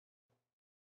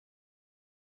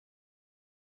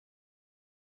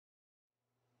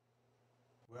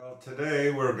Well,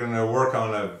 today we're going to work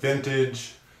on a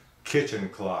vintage kitchen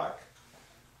clock.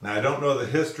 Now, I don't know the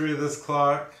history of this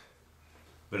clock,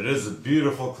 but it is a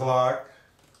beautiful clock.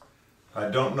 I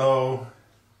don't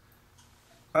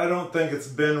think it's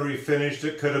been refinished.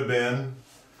 It could have been.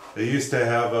 They used to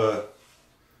have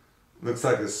looks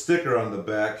like a sticker on the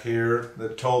back here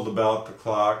that told about the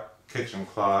clock, kitchen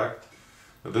clock.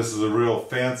 But this is a real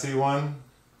fancy one.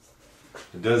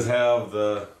 It does have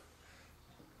the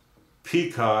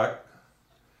peacock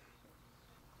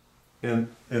in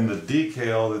the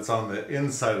decal that's on the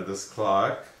inside of this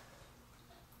clock.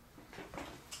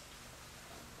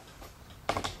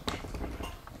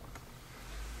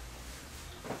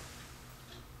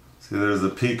 See, there's the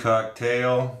peacock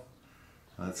tail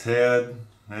on its head,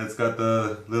 and it's got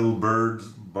the little birds,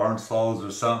 barn swallows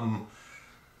or something.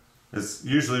 It's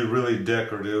usually really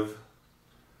decorative,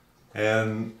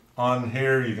 and on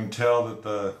here you can tell that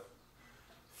the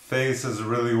face is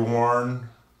really worn.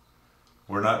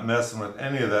 We're not messing with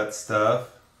any of that stuff.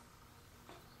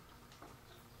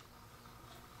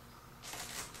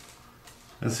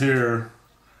 This here,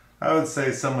 I would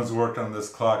say someone's worked on this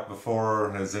clock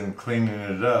before, as in cleaning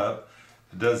it up.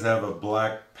 It does have a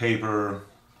black paper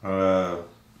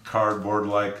cardboard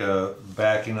like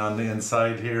backing on the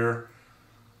inside here,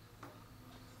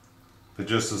 but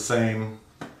just the same.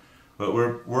 What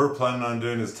we're planning on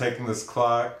doing is taking this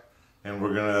clock and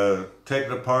we're gonna take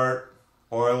it apart,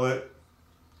 oil it.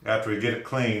 After we get it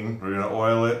clean, we're gonna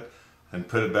oil it and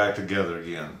put it back together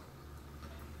again.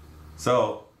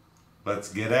 So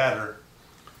let's get at her.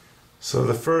 So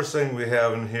the first thing we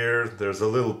have in here, there's a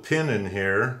little pin in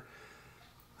here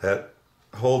that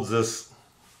holds this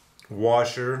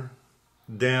washer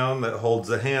down, that holds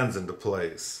the hands into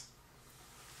place.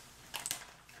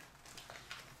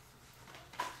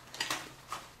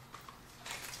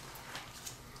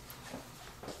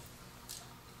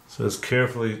 So just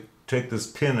carefully take this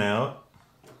pin out,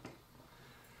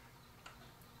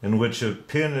 in which a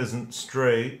pin isn't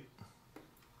straight.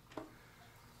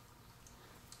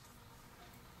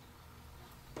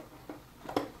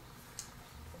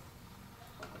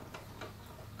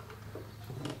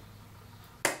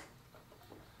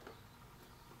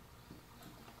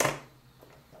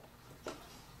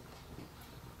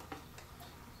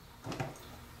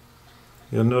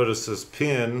 You'll notice this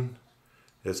pin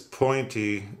is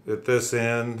pointy at this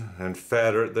end and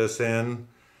fatter at this end.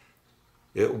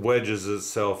 It wedges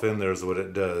itself in there is what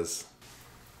it does.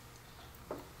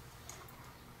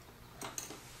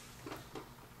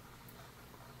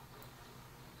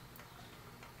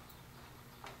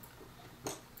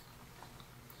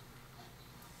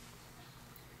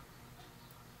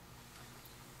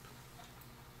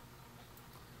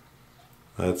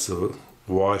 That's a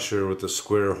washer with a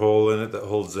square hole in it that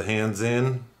holds the hands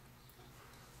in,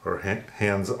 or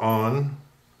hands on.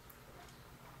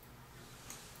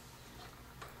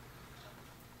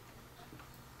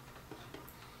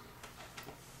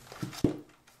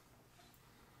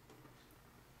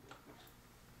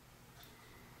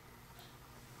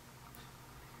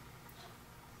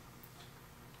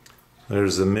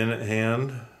 There's a minute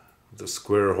hand with a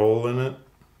square hole in it.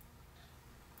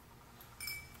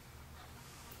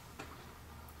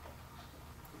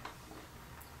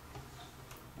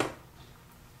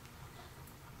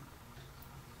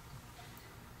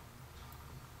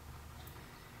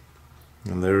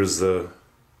 And there's the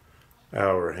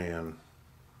hour hand.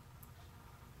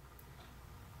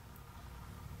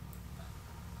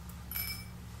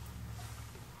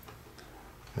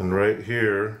 And right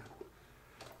here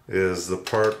is the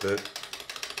part that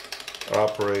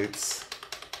operates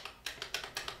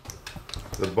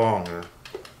the bonger.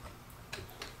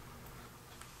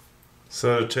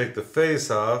 So to take the face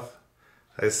off,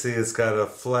 I see it's got a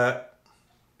flat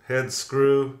head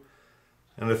screw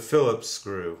and a Phillips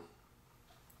screw.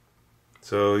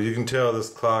 So you can tell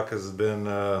this clock has been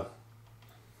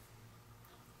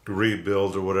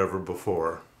rebuilt or whatever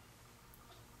before.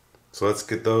 So let's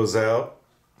get those out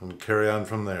and carry on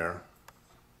from there.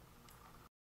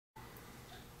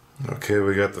 Okay,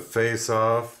 we got the face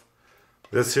off.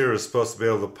 This here is supposed to be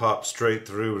able to pop straight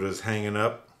through, but it's hanging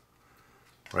up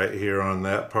right here on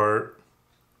that part.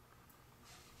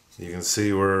 You can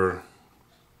see where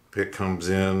it comes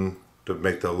in to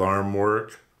make the alarm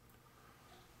work.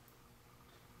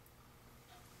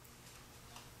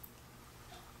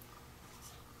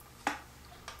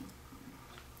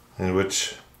 In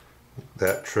which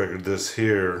that triggered this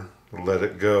here to let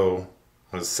it go.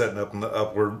 When it's setting up in the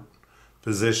upward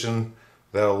position,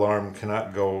 that alarm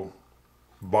cannot go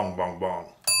bong bong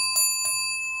bong.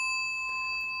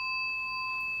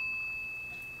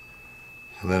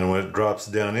 And then when it drops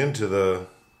down into the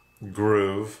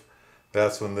groove,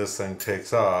 that's when this thing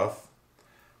takes off.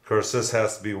 Of course, this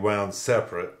has to be wound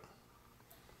separate.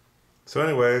 So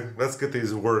anyway, let's get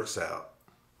these works out.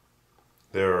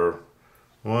 There are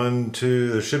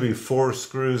there should be 4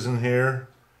 screws in here,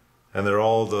 and they're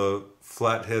all the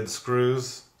flathead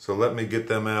screws. So let me get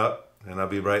them out and I'll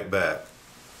be right back.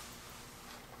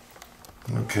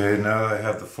 Okay, now I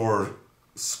have the 4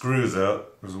 screws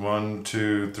out. There's 1,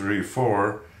 2, 3,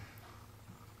 4.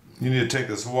 You need to take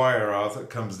this wire off that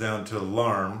comes down to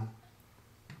alarm.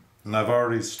 And I've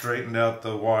already straightened out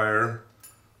the wire.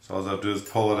 So all I have to do is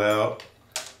pull it out.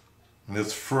 And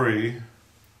it's free.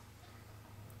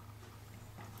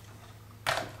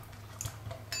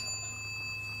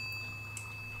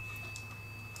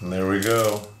 And there we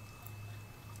go.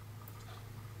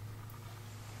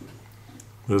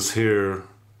 This here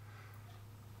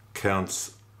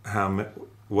counts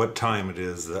what time it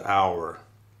is, the hour.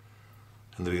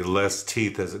 And there'll be less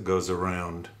teeth as it goes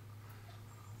around.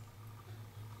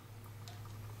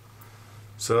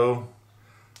 So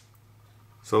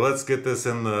let's get this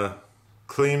in the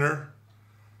cleaner.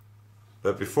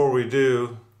 But before we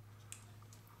do,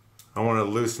 I want to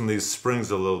loosen these springs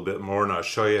a little bit more, and I'll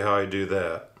show you how I do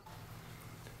that.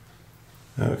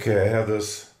 Okay, I have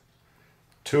this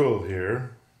tool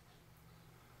here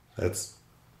that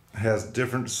has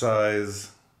different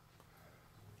size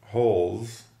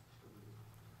holes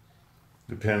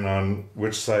depending on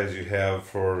which size you have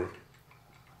for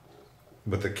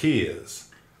what the key is.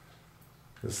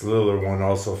 This littler one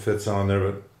also fits on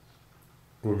there, but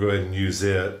we'll go ahead and use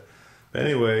it. But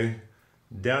anyway,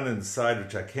 down inside,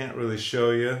 which I can't really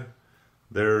show you,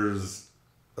 there's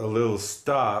a little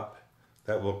stop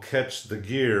that will catch the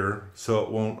gear so it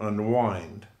won't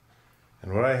unwind.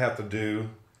 And what I have to do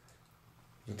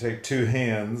is take 2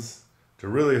 hands to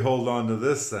really hold on to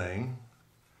this thing.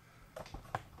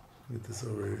 Get this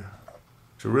over here.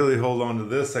 To really hold on to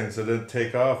this thing so it doesn't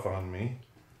take off on me.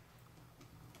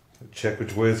 Check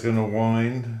which way it's going to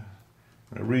wind.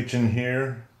 I reach in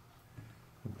here,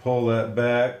 pull that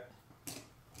back,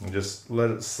 and just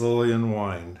let it slowly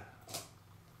unwind.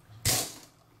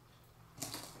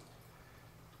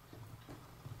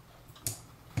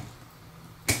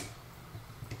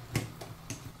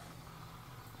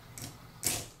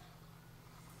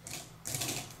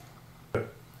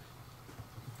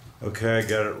 Okay, I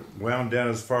got it wound down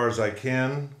as far as I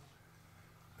can.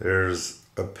 There's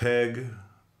a peg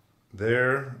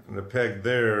there and a peg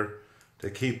there to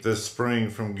keep this spring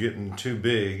from getting too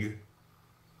big.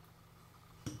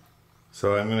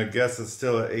 So I'm going to guess it's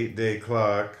still an 8-day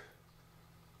clock,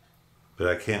 but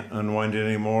I can't unwind it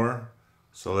anymore.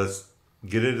 So let's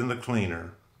get it in the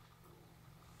cleaner.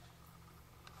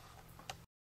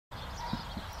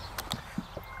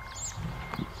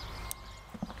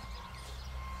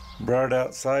 Brought it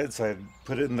outside, so I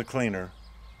put it in the cleaner.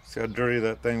 See how dirty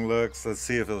that thing looks? Let's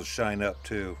see if it'll shine up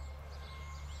too.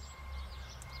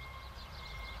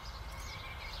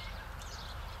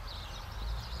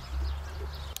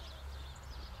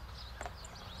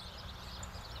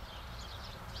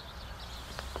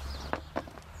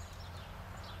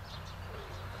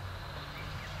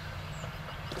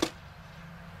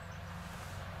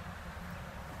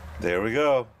 There we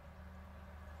go.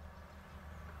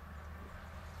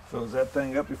 Fills that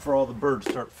thing up before all the birds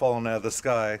start falling out of the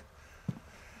sky.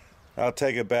 I'll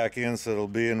take it back in so it'll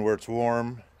be in where it's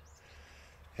warm.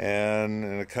 And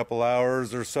in a couple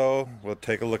hours or so, we'll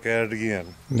take a look at it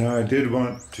again. Now I did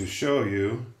want to show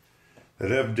you that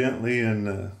evidently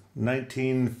in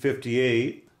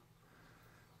 1958,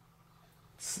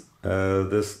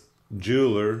 this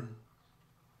jeweler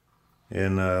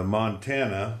in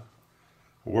Montana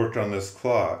worked on this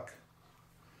clock.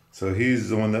 So he's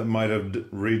the one that might have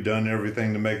redone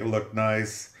everything to make it look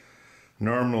nice.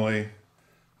 Normally,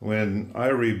 when I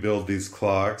rebuild these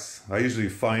clocks, I usually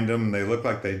find them and they look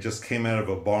like they just came out of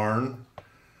a barn.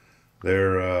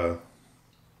 They're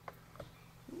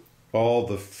all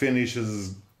the finish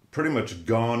is pretty much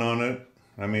gone on it.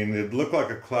 I mean, it looked like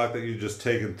a clock that you just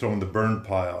take and throw in the burn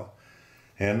pile.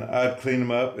 And I'd clean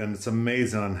them up, and it's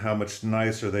amazing on how much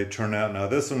nicer they turn out. Now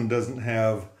this one doesn't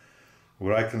have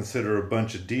what I consider a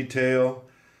bunch of detail.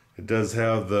 It does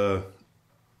have the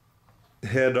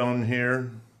head on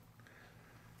here,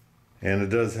 and it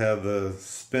does have the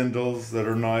spindles that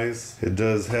are nice. It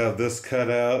does have this cut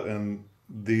out and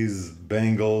these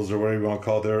bangles, or whatever you want to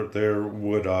call it. They're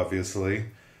wood, obviously.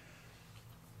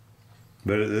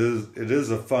 But it is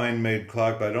a fine made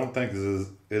clock, but I don't think it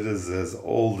is as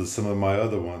old as some of my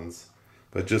other ones.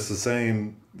 But just the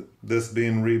same, this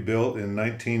being rebuilt in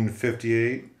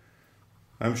 1958,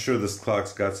 I'm sure this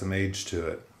clock's got some age to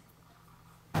it.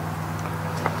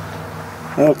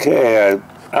 Okay,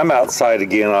 I'm outside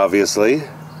again, obviously,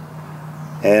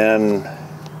 and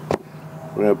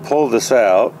we're going to pull this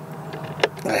out.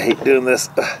 I hate doing this.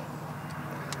 This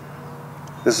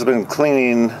has been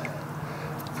cleaning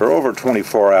for over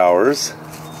 24 hours,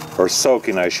 or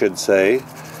soaking I should say.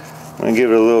 I'm going to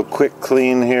give it a little quick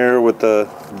clean here with the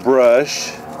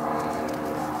brush.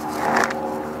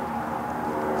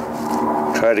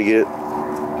 Try to get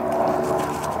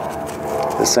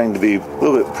this thing to be a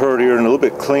little bit prettier and a little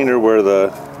bit cleaner where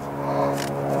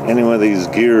any one of these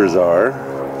gears are.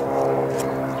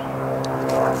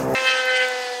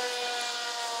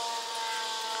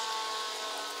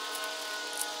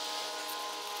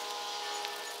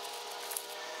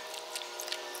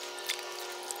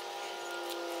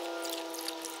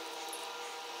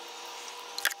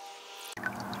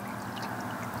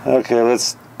 Okay,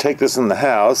 let's take this in the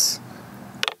house,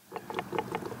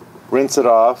 rinse it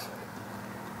off,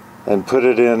 and put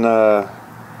it in,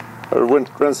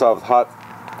 rinse off hot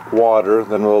water,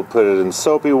 then we'll put it in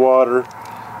soapy water,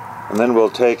 and then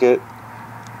we'll take it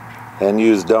and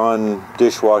use Dawn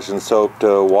dishwashing soap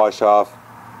to wash off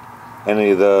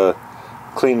any of the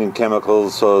cleaning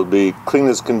chemicals so it'll be clean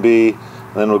as can be,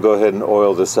 and then we'll go ahead and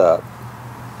oil this up.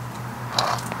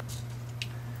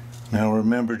 Now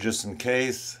remember, just in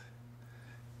case,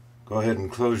 go ahead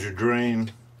and close your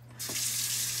drain.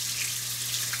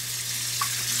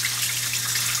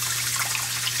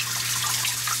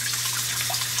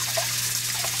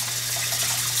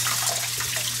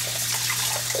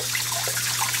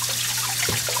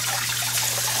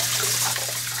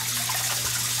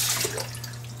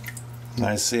 And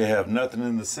I see I have nothing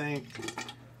in the sink, so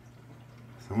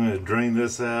I'm going to drain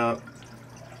this out.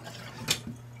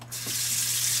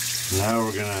 Now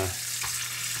we're going to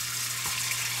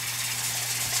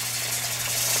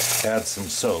add some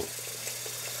soap.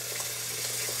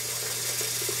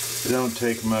 It don't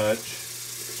take much,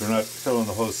 so we're not filling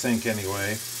the whole sink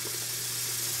anyway.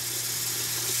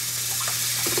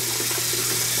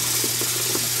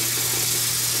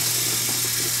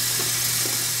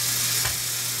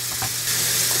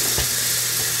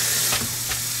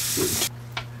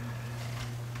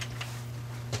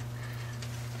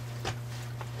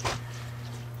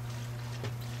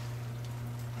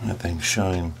 That thing's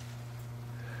shine.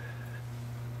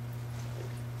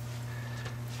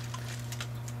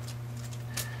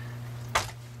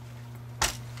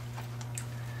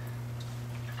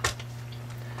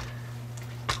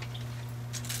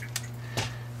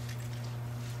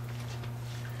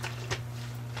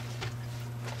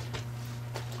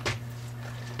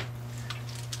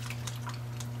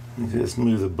 Just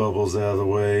move the bubbles out of the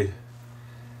way.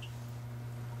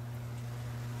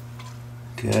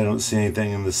 Okay, I don't see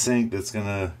anything in the sink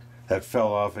that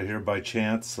fell off of here by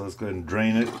chance, so let's go ahead and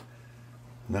drain it. And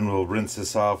then we'll rinse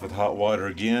this off with hot water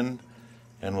again,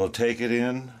 and we'll take it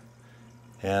in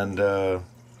and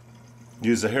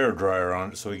use a hair dryer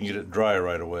on it so we can get it dry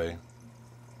right away.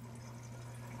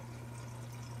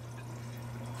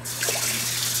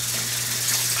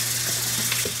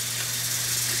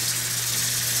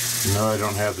 No, I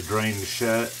don't have the drain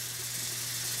shut.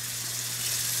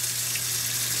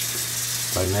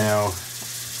 By now,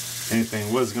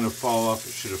 anything was going to fall off,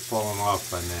 it should have fallen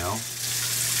off by now.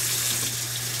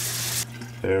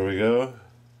 There we go.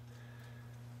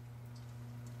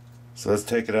 So let's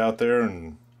take it out there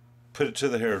and put it to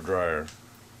the hair dryer.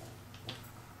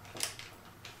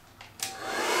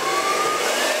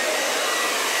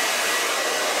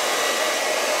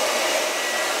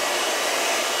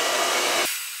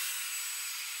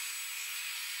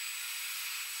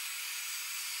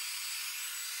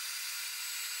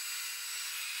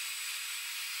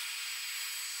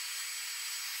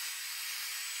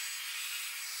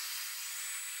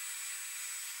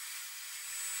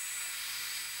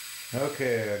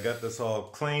 Okay, I got this all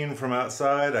clean from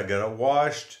outside. I got it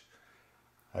washed.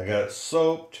 I got it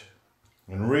soaped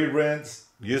and re-rinsed.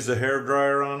 Used a hair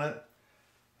dryer on it.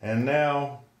 And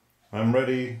now I'm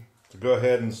ready to go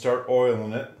ahead and start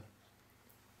oiling it.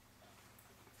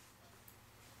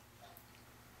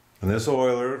 And this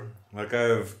oiler, like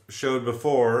I've showed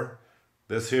before,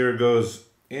 this here goes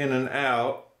in and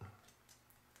out.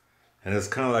 And it's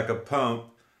kind of like a pump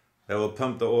that will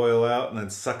pump the oil out and then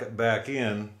suck it back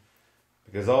in.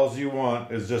 Because all you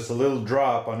want is just a little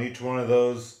drop on each one of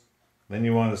those. Then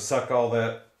you want to suck all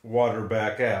that water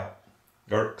back out.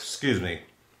 Or, excuse me,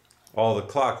 all the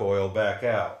clock oil back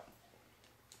out.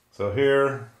 So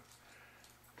here,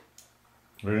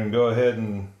 we're going to go ahead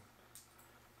and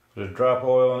put a drop of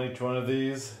oil on each one of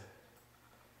these.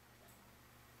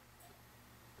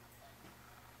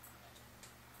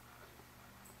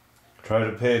 Try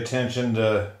to pay attention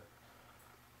to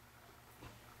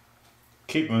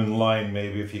keep them in line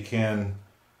maybe if you can,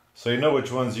 so you know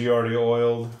which ones you already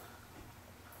oiled.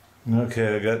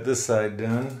 Okay, I got this side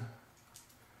done.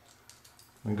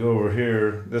 And go over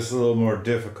here. This is a little more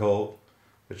difficult,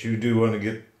 but you do want to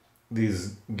get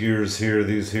these gears here,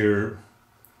 these here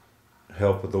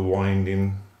help with the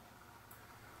winding.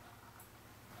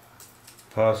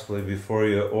 Possibly before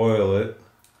you oil it.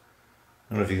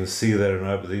 I don't know if you can see that or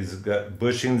not, but these have got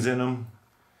bushings in them,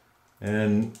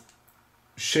 and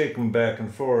shake them back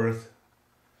and forth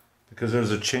because there's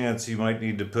a chance you might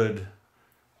need to put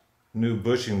new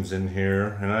bushings in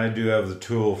here, and I do have the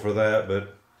tool for that,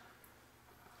 but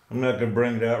I'm not going to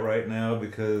bring it out right now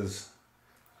because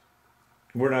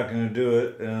we're not going to do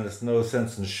it, and there's no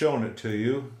sense in showing it to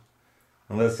you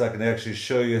unless I can actually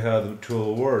show you how the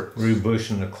tool works.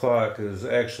 Rebushing the clock is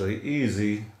actually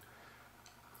easy,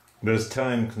 but it's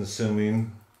time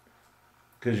consuming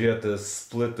because you have to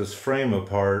split this frame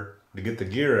apart to get the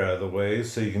gear out of the way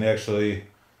so you can actually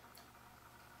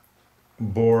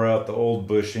bore out the old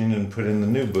bushing and put in the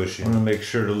new bushing. I'm going to make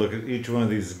sure to look at each one of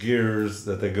these gears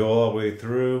that they go all the way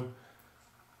through,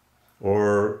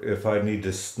 or if I need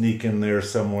to sneak in there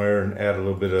somewhere and add a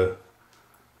little bit of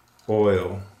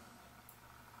oil.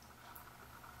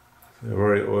 So I've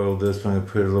already oiled this, I'm going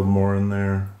to put a little more in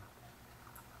there.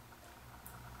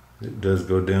 It does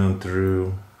go down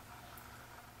through.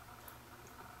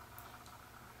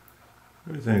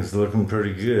 Everything's looking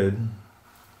pretty good.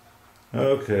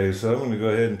 Okay, so I'm going to go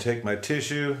ahead and take my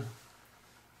tissue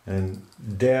and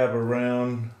dab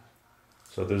around.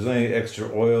 So if there's any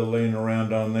extra oil laying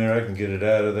around on there, I can get it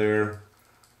out of there.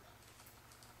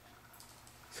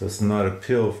 So it's not a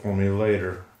pill for me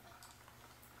later.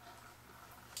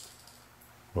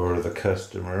 Or the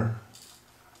customer.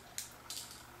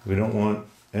 We don't want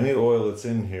any oil that's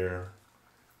in here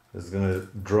is going to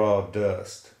draw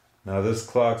dust. Now this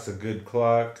clock's a good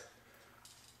clock,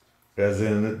 as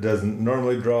in it doesn't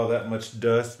normally draw that much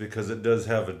dust because it does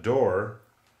have a door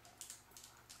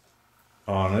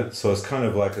on it, so it's kind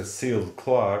of like a sealed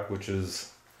clock, which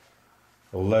is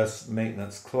a less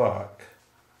maintenance clock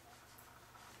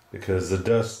because the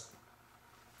dust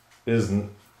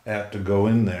isn't apt to go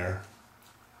in there,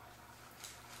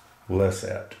 less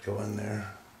apt to go in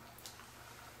there.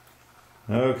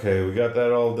 Okay, we got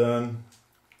that all done.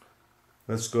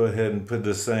 Let's go ahead and put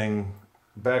this thing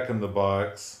back in the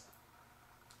box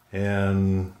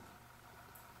and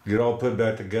get it all put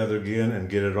back together again and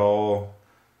get it all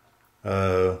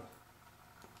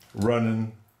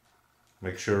running.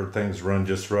 Make sure things run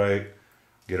just right.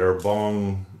 Get our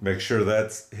bong, make sure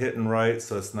that's hitting right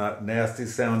so it's not nasty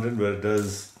sounding, but it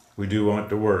does, we do want it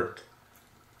to work.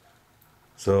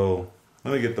 So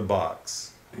let me get the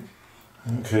box.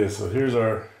 Okay, so here's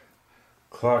our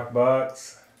clock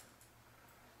box.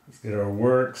 Let's get our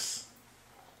works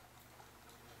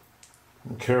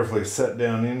and carefully set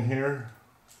down in here.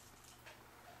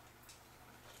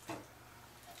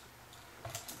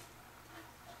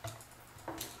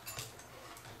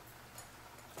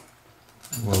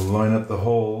 We'll line up the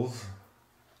holes.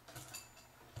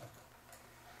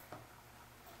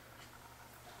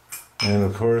 And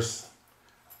of course,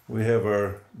 we have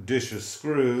our dish of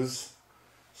screws,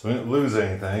 so we didn't lose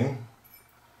anything.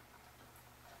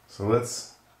 So let's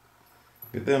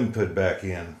get them put back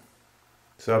in.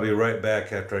 So I'll be right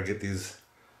back after I get these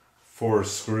 4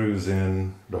 screws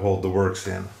in to hold the works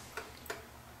in.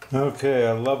 Okay,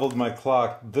 I leveled my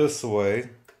clock this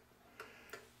way.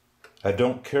 I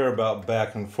don't care about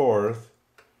back and forth.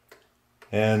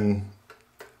 And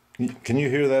can you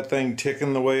hear that thing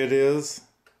ticking the way it is?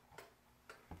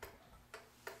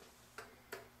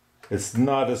 It's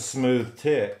not a smooth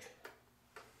tick.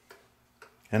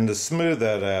 And to smooth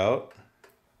that out,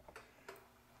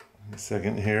 a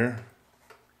second here.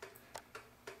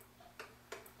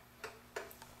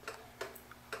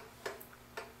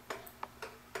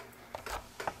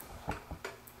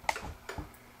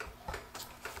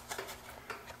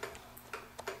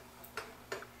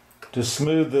 To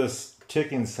smooth this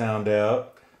ticking sound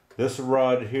out, this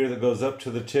rod here that goes up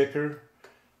to the ticker,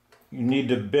 you need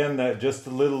to bend that just a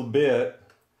little bit,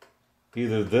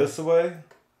 either this way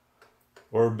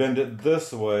or bend it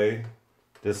this way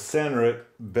to center it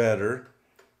better,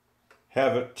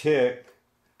 have it tick,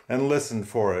 and listen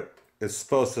for it. It's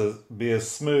supposed to be a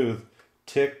smooth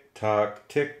tick-tock,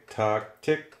 tick-tock,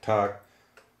 tick-tock,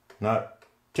 not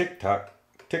tick-tock,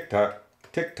 tick-tock,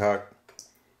 tick-tock.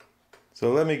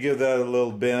 So let me give that a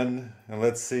little bend and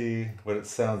let's see what it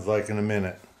sounds like in a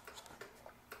minute.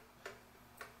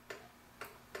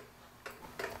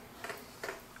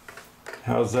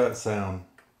 How's that sound?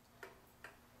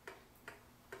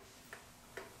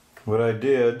 What I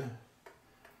did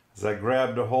is is I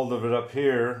grabbed a hold of it up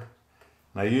here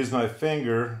and I used my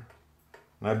finger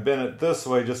and I bent it this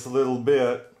way just a little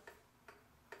bit.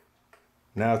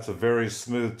 Now it's a very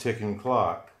smooth ticking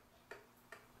clock.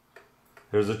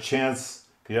 There's a chance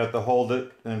you have to hold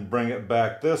it and bring it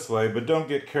back this way, but don't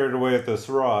get carried away with this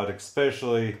rod,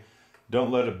 especially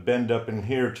don't let it bend up in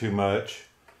here too much.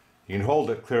 You can hold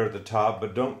it clear at the top,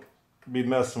 but don't be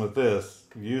messing with this.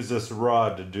 Use this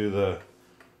rod to do the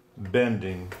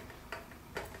bending.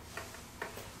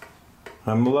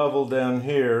 I'm level down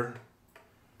here.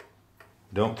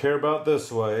 Don't care about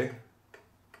this way.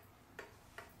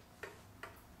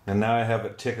 And now I have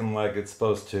it ticking like it's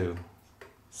supposed to.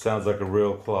 Sounds like a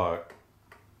real clock.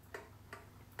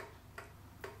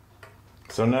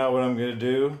 So now what I'm going to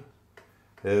do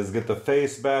is get the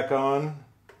face back on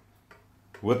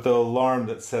with the alarm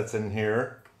that sets in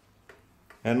here.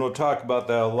 And we'll talk about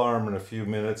that alarm in a few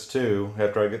minutes too,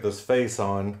 after I get this face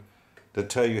on, to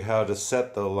tell you how to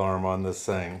set the alarm on this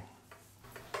thing.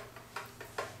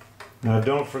 Now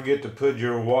don't forget to put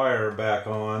your wire back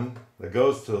on that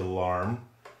goes to the alarm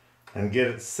and get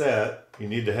it set. You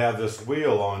need to have this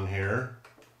wheel on here.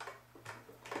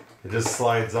 It just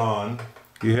slides on.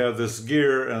 You have this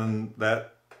gear and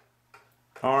that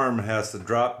arm has to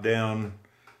drop down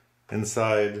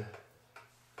inside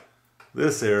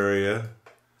this area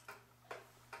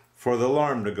for the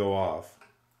alarm to go off.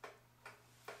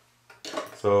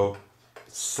 So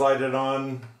slide it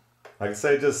on, like I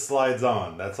say, it just slides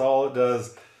on. That's all it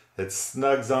does. It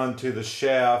snugs onto the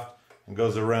shaft and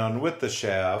goes around with the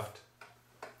shaft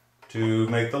to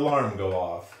make the alarm go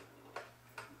off.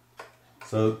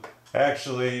 So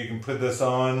actually you can put this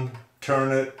on,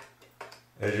 turn it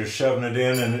as you're shoving it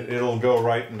in, and it'll go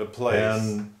right into place.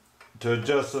 And to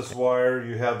adjust this wire,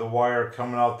 you have the wire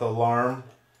coming out the alarm.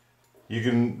 You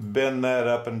can bend that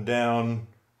up and down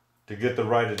to get the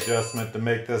right adjustment to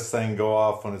make this thing go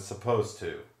off when it's supposed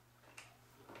to.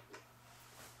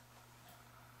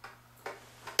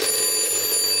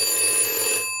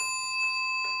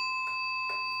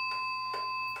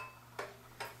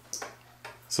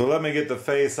 So let me get the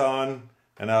face on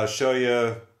and I'll show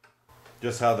you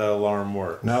just how that alarm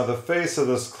works. Now the face of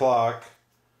this clock,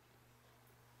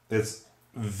 it's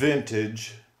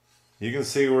vintage. You can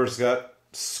see where it's got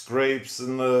scrapes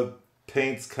and the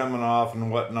paint's coming off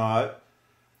and whatnot,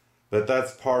 but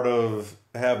that's part of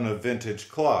having a vintage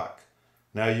clock.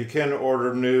 Now you can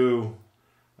order new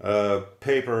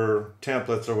paper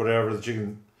templates or whatever that you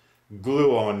can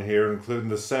glue on here, including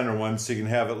the center one, so you can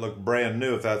have it look brand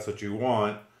new if that's what you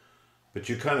want, but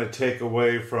you kind of take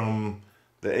away from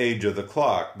the age of the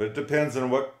clock. But it depends on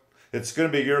what, it's going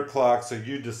to be your clock, so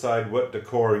you decide what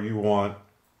decor you want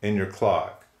in your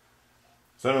clock.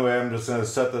 So anyway, I'm just going to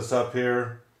set this up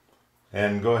here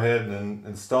and go ahead and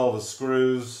install the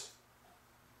screws,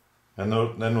 and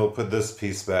then we'll put this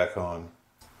piece back on.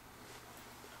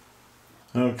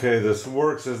 Okay, this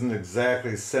works isn't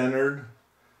exactly centered,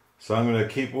 so I'm going to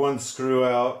keep one screw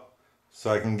out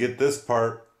so I can get this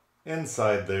part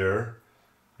inside there,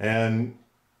 and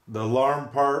the alarm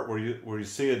part where you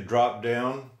see it drop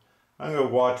down, I'm going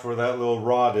to watch where that little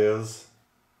rod is.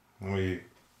 Let me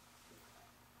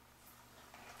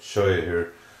show you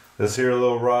here. This here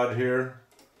little rod here,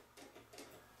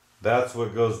 that's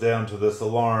what goes down to this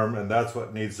alarm, and that's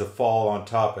what needs to fall on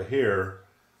top of here.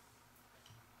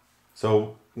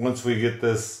 So once we get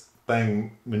this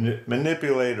thing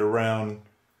manipulated around,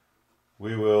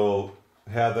 we will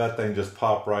have that thing just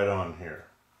pop right on here.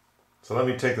 So let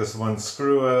me take this one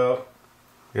screw out.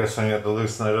 I guess I have to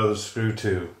loosen that other screw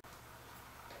too.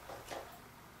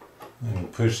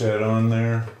 And push that on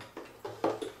there.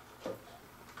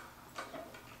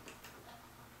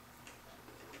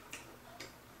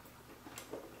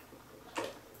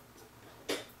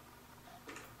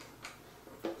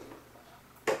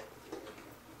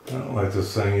 I don't like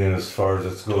this thing in as far as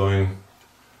it's going.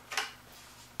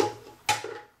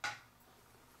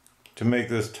 To make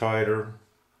this tighter,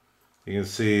 you can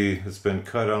see it's been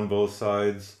cut on both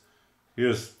sides.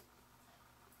 You just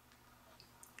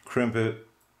crimp it,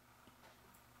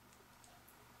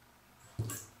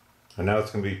 and now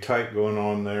it's going to be tight going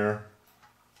on there.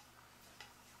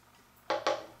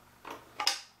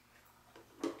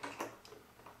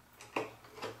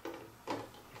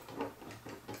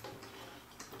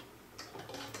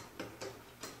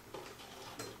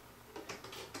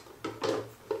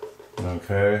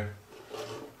 Okay,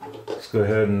 let's go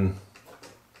ahead and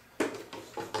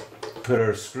put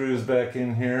our screws back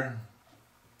in here.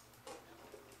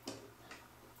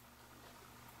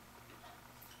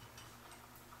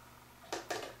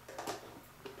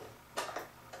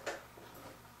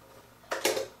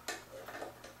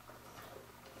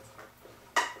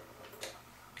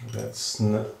 That's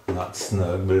not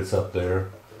snug, but it's up there.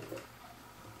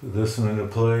 Put this one into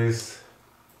place.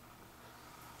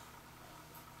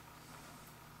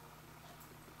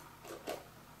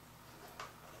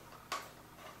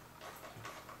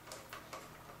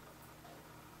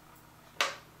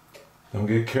 Don't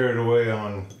get carried away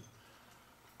on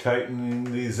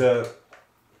tightening these up,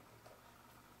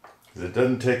 because it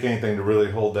doesn't take anything to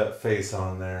really hold that face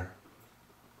on there.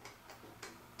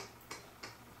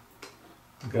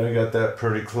 Okay, I got that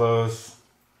pretty close.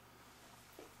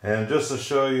 And just to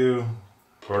show you,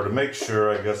 or to make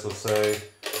sure, I guess I'll say,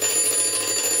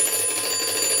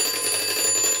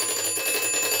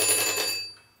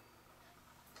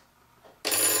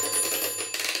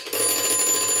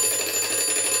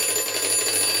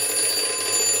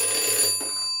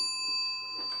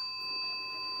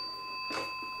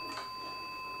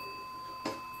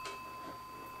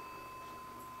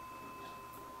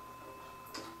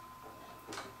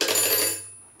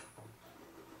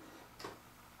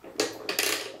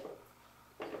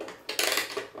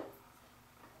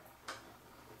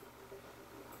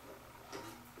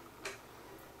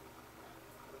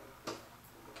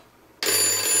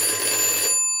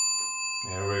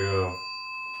 there we go.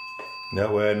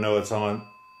 That way I know it's on,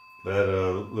 that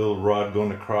little rod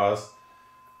going across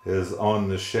is on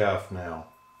the shaft now.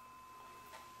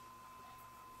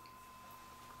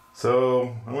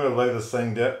 So I'm going to lay this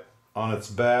thing on its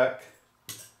back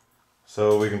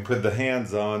so we can put the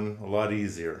hands on a lot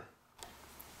easier.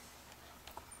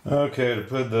 Okay, to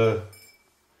put the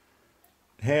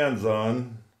hands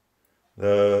on,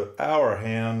 the hour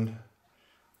hand,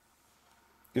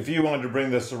 if you wanted to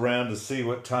bring this around to see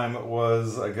what time it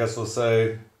was, I guess we'll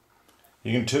say,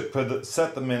 you can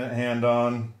set the minute hand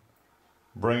on,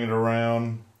 bring it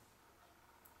around.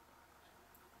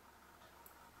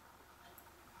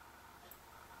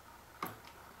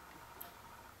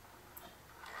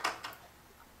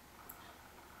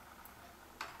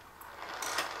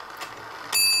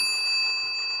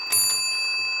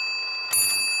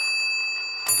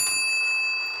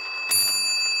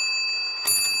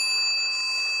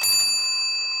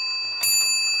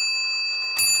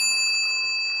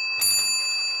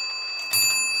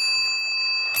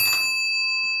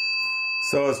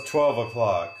 So it's 12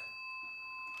 o'clock.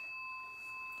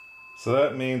 So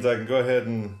that means I can go ahead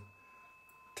and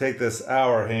take this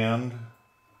hour hand,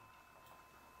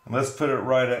 and let's put it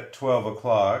right at 12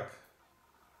 o'clock.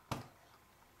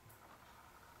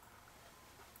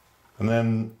 And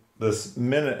then this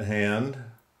minute hand,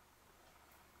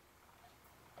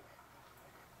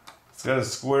 it's got a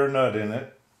square nut in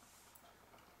it.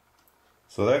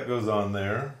 So that goes on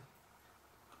there.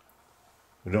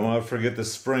 We don't want to forget the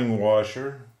spring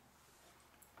washer.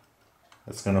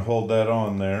 That's going to hold that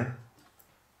on there.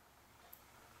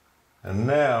 And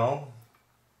now,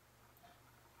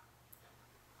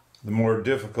 the more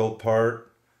difficult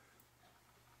part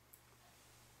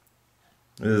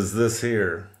is this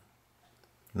here.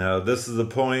 Now this is the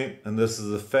point and this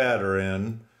is the fatter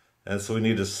end, and so we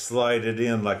need to slide it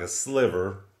in like a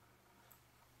sliver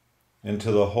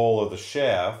into the hole of the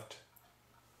shaft.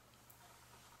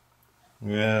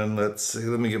 And let's see,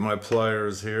 let me get my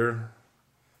pliers here.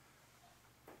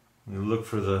 Look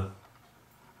for the...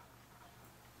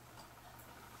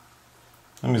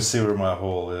 Let me see where my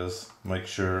hole is, make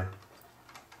sure.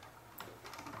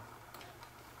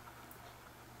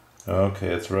 Okay,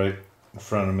 it's right in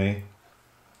front of me.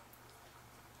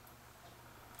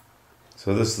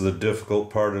 So this is the difficult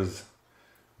part, is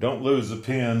don't lose the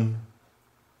pin.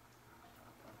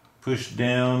 Push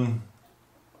down.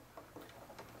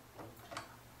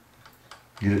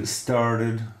 Get it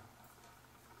started.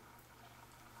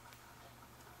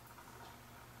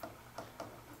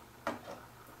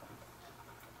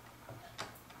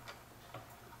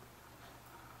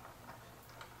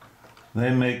 They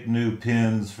make new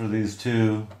pins for these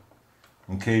too,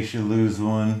 in case you lose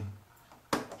one.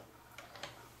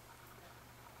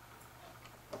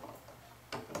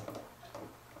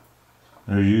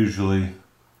 They're usually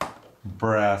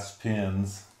brass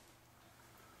pins.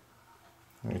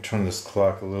 Let me turn this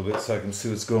clock a little bit so I can see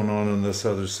what's going on this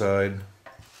other side.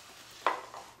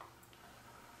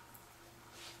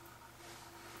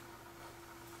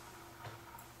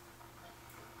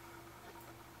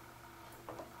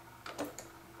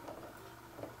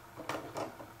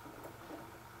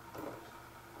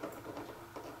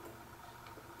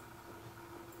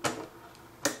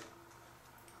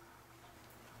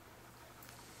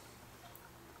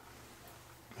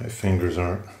 My fingers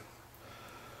aren't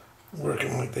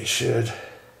working like they should.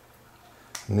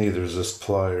 Neither is this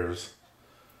pliers.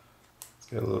 It's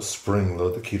got a little spring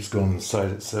load that keeps going inside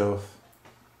itself.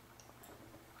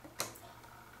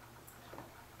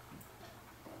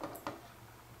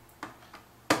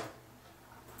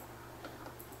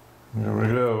 There we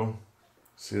go.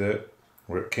 See that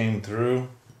where it came through?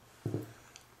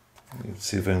 Let's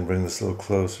see if I can bring this a little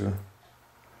closer.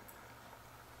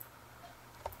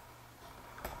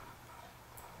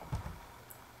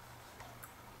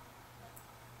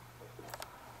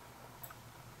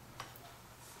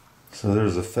 So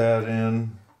there's a fat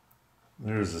end,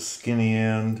 there's a skinny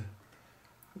end,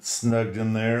 it's snugged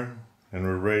in there, and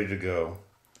we're ready to go.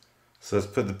 So let's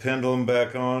put the pendulum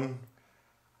back on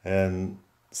and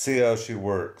see how she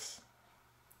works.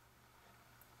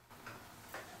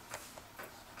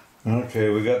 Okay,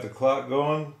 we got the clock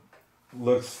going.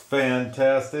 Looks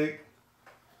fantastic.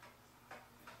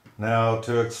 Now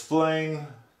to explain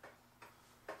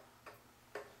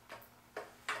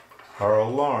our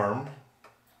alarm.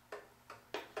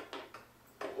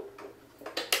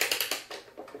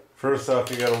 First off,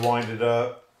 you gotta wind it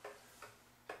up.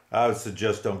 I would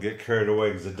suggest don't get carried away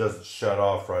because it doesn't shut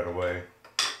off right away.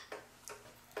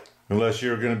 Unless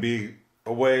you're gonna be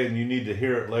away and you need to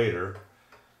hear it later.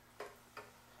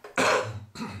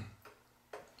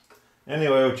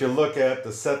 Anyway, what you look at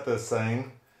to set this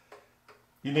thing,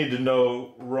 you need to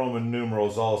know Roman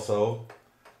numerals also.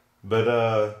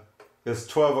 But it's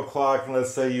 12 o'clock and let's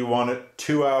say you want it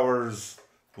 2 hours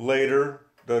later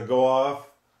to go off.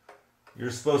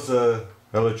 You're supposed to,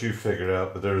 I'll let you figure it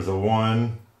out, but there's a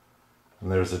 1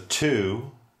 and there's a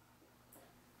 2.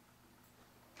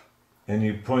 And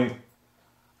you point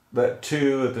that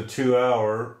 2 at the 2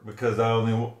 hour because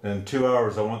in 2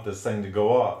 hours I want this thing to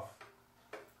go off.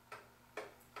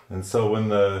 And so when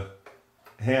the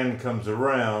hand comes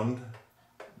around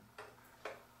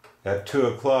at 2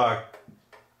 o'clock,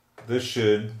 this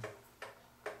should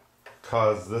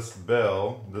cause this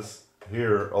bell, this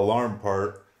here alarm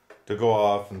part, to go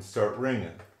off and start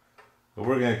ringing. But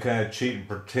we're going to kind of cheat and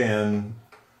pretend.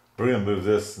 We're going to move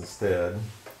this instead.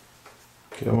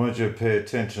 Okay, I want you to pay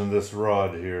attention to this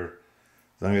rod here.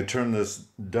 So I'm going to turn this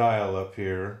dial up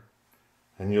here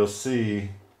and you'll see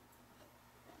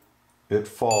it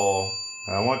fall.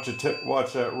 I want you to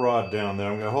watch that rod down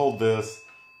there. I'm going to hold this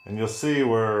and you'll see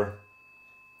where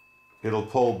it'll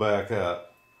pull back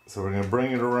up. So we're going to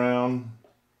bring it around.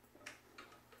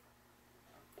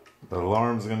 The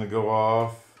alarm's going to go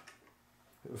off.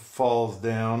 It falls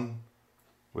down,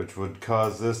 which would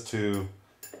cause this to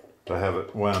have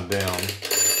it wound down.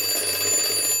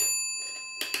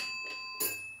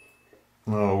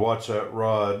 I'm going to watch that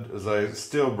rod as I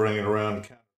still bring it around.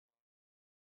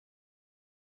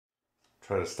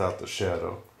 Try to stop the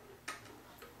shadow.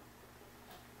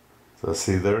 So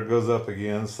see, there it goes up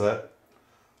again, so that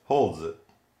holds it.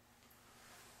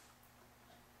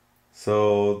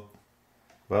 So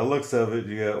by the looks of it,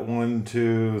 you got 1,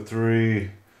 2,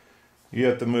 3. You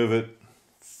have to move it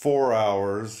 4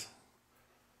 hours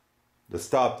to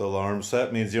stop the alarm. So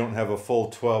that means you don't have a full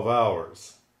 12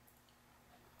 hours.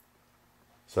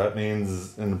 So that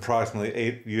means in approximately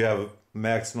 8, you have a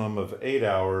maximum of 8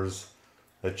 hours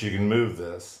that you can move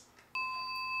this.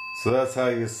 So that's how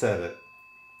you set it.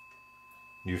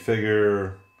 You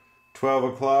figure 12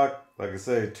 o'clock, like I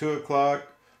say, 2 o'clock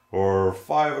or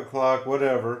 5 o'clock,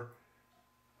 whatever.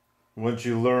 Once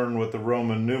you learn what the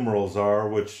Roman numerals are,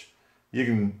 which you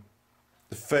can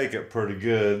fake it pretty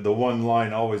good. The one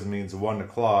line always means 1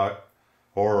 o'clock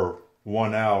or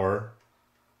 1 hour.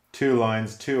 2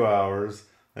 lines, 2 hours.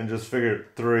 And just figure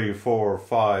 3, 4,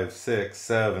 5, 6,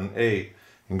 7, 8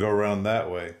 and go around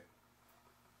that way.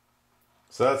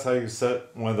 So that's how you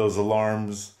set one of those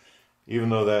alarms, even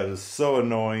though that is so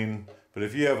annoying. But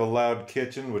if you have a loud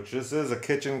kitchen, which this is a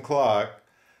kitchen clock,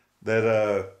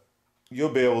 that you'll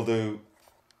be able to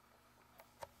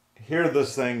hear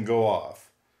this thing go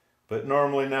off. But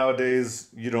normally nowadays,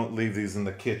 you don't leave these in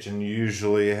the kitchen. You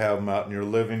usually have them out in your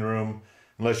living room,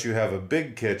 unless you have a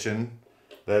big kitchen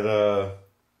that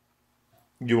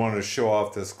you want to show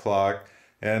off this clock.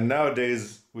 And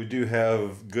nowadays, we do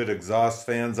have good exhaust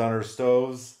fans on our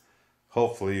stoves.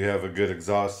 Hopefully you have a good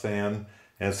exhaust fan.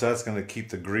 And so that's going to keep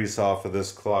the grease off of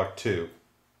this clock too.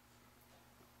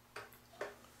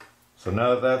 So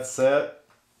now that that's set,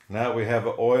 now we have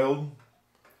it oiled,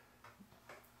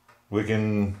 we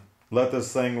can let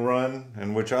this thing run,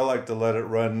 in which I like to let it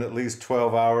run at least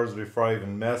 12 hours before I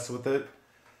even mess with it.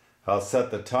 I'll set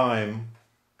the time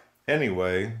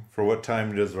anyway for what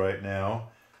time it is right now,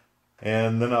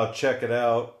 and then I'll check it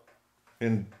out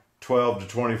in 12 to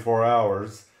 24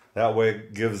 hours. That way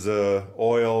it gives the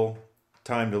oil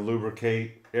time to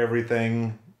lubricate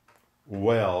everything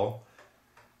well.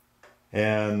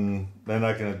 And then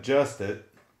I can adjust it.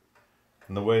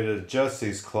 And the way to adjust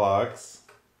these clocks,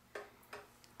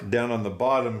 down on the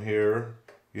bottom here,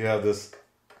 you have this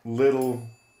little,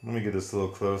 let me get this a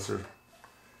little closer.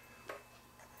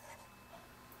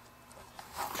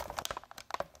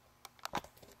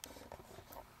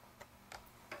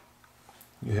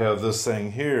 you have this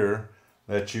thing here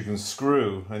that you can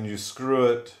screw, and you screw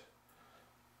it,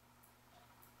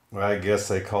 well, I guess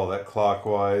they call that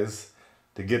clockwise,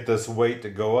 to get this weight to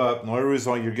go up. And the only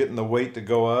reason why you're getting the weight to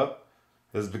go up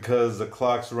is because the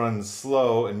clock's running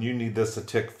slow and you need this to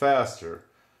tick faster.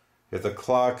 If the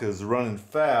clock is running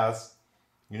fast,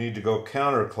 you need to go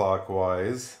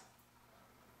counterclockwise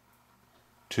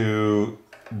to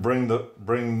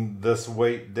bring this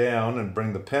weight down and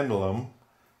bring the pendulum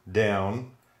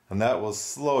down, and that will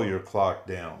slow your clock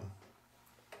down.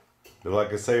 But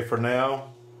like I say, for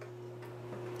now,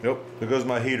 nope, there goes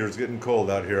my heater. It's getting cold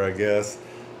out here, I guess.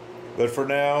 But for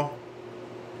now,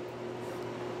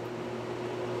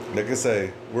 like I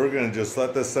say, we're gonna just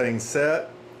let this thing set.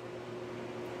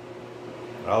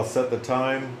 I'll set the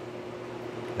time,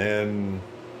 and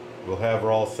we'll have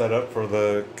her all set up for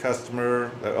the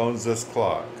customer that owns this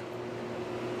clock.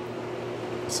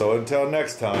 So until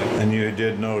next time. And you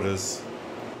did notice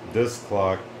this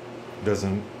clock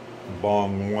doesn't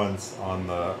bong once on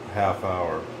the half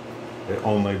hour. It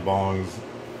only bongs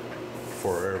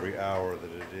for every hour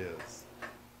that it is.